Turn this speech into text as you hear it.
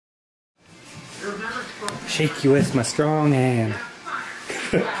Shake you with my strong hand.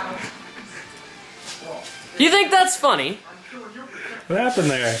 You think that's funny? What happened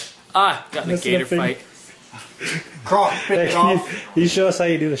there? Ah, got in a gator fight. Croc, pick off. Can you show us how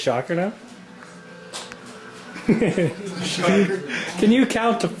you do the shocker now? Can you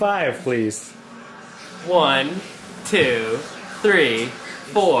count to 5, please? 1, 2, 3,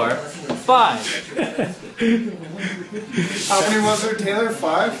 4, 5. How many was there, Taylor?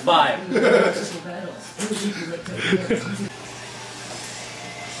 5? 5.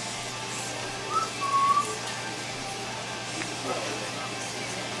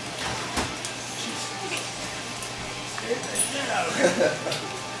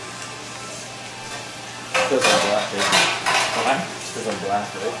 Because I'm black, right? What? Because I'm black,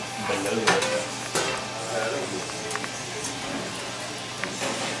 right? But no,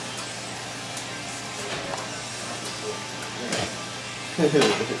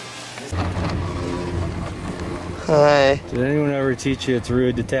 Hi. Did anyone ever teach you it's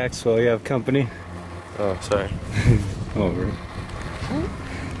rude to text while you have company? Oh, sorry. Oh, rude.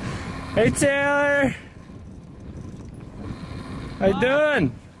 Hey Taylor! How you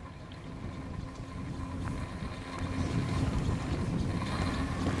doing?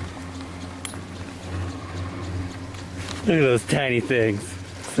 Look at those tiny things.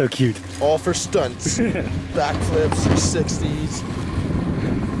 So cute. All for stunts. Backflips, 360s.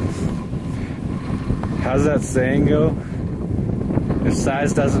 How's that saying go? If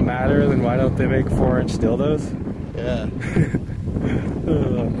size doesn't matter, then why don't they make 4-inch dildos? Yeah.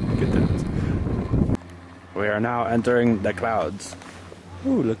 Look at that. We are now entering the clouds.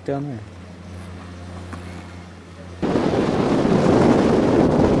 Ooh, look down there.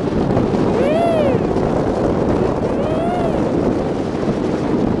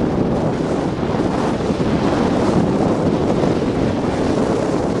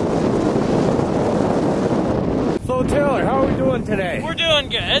 So Taylor, how are we doing today? We're doing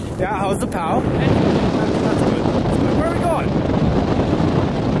good. Yeah, how's the POW? That's good. That's good. Where are we going?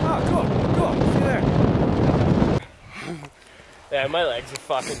 Oh, cool. Cool. See you there. Yeah, my legs are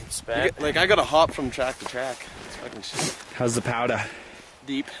fucking spent. Like, I gotta hop from track to track. It's fucking shit. How's the powder?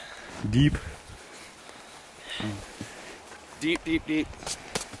 Deep. Deep. Deep, deep, deep.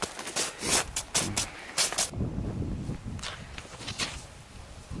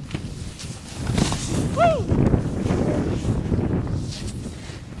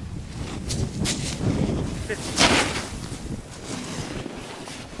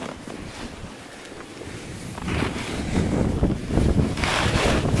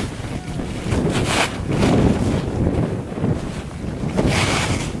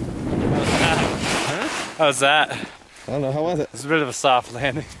 How's that? I don't know, how was it? It's a bit of a soft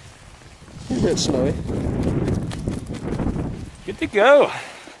landing. A bit snowy. Good to go.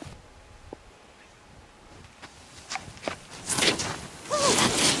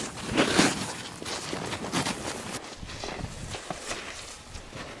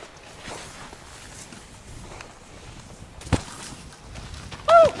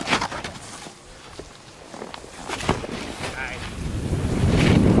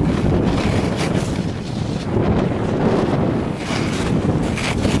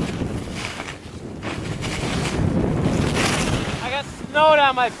 Snow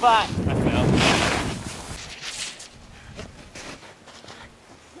down my butt. I fell.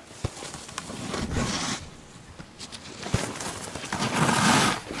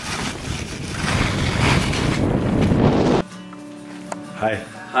 Hi.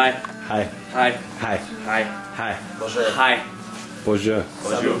 Hi. Hi. Hi. Hi. Hi. Hi. Bonjour. Hi. Bonjour.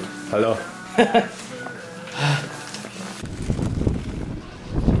 Bonjour. Hello.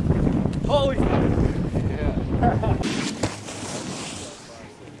 Holy fuck.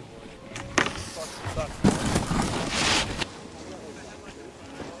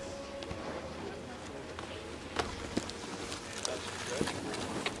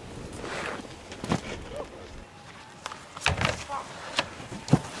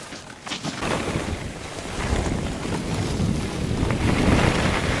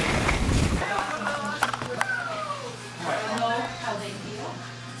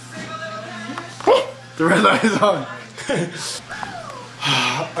 The red light is on.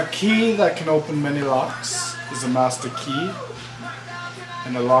 A key that can open many locks is a master key,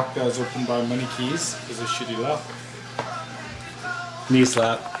 and a lock that is opened by many keys is a shitty lock. Knee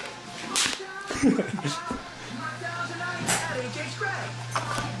slap.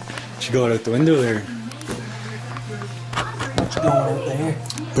 She going out the window there. What you going out there?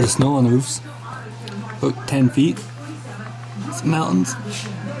 Bit of snow on the roofs. About 10 feet. Some mountains.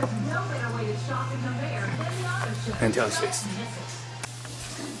 And Taylor's face.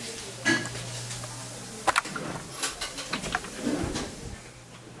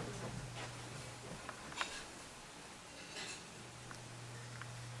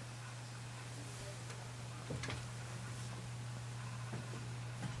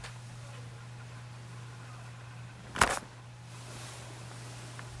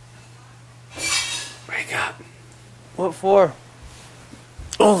 God. What for?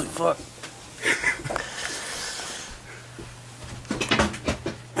 Holy fuck.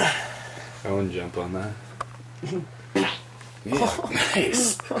 I wouldn't jump on that. Yeah,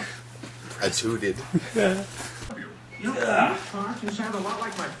 nice. I tooted. You know, you sound a lot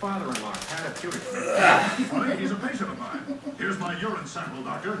like my father-in-law, Pat. Funny, he's a patient of mine. Here's my urine sample,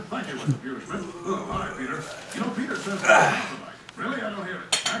 doctor. Thank you, Mr. Peterschmidt. Oh, hi, Peter. You know, Peter says tonight. Really? I don't hear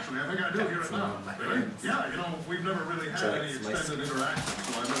it. Actually, I think I do hear it now. Really? Yeah, you know, we've never really had any extended interaction,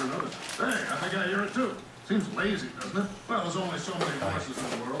 so I never noticed. Hey, I think I hear it too. Seems lazy, doesn't it? Well, there's only so many voices in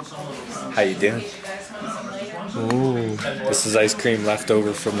the world. Some of them. How you doing? Ooh. This is ice cream left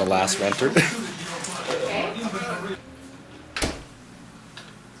over from the last renter.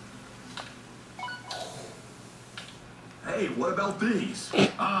 Hey, what about these?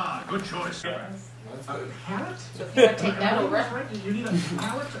 Ah, good choice. A pallet? So if you want to take that over. You need a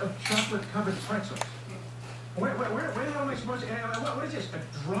pallet of chocolate-covered pretzels. Where the hell am I supposed to... what is this? A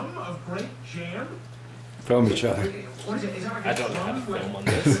drum of grape jam? Film each other. What is it? Is that like a I don't know how to drum? film on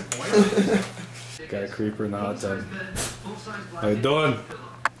this. Got a creeper in the hot tub. How you doing?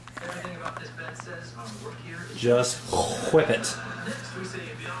 Just whip it.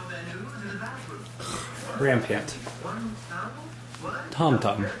 Rampant.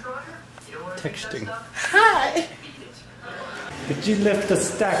 Tom-tom. Texting. Hi! Could you lift the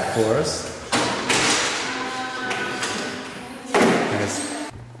stack for us? Nice.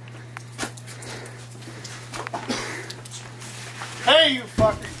 Hey, you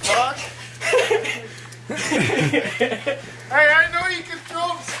fucking cock! Hey, I know you can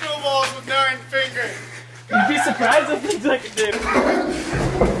throw snowballs with 9 fingers! You'd be surprised if things I can do.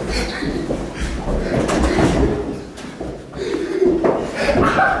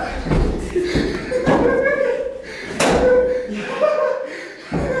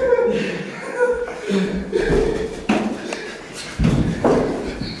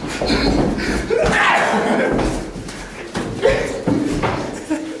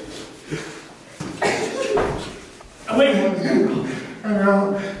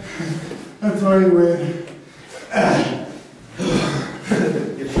 That's all you win.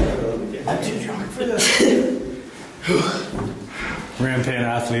 Rampant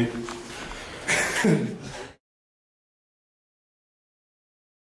athlete.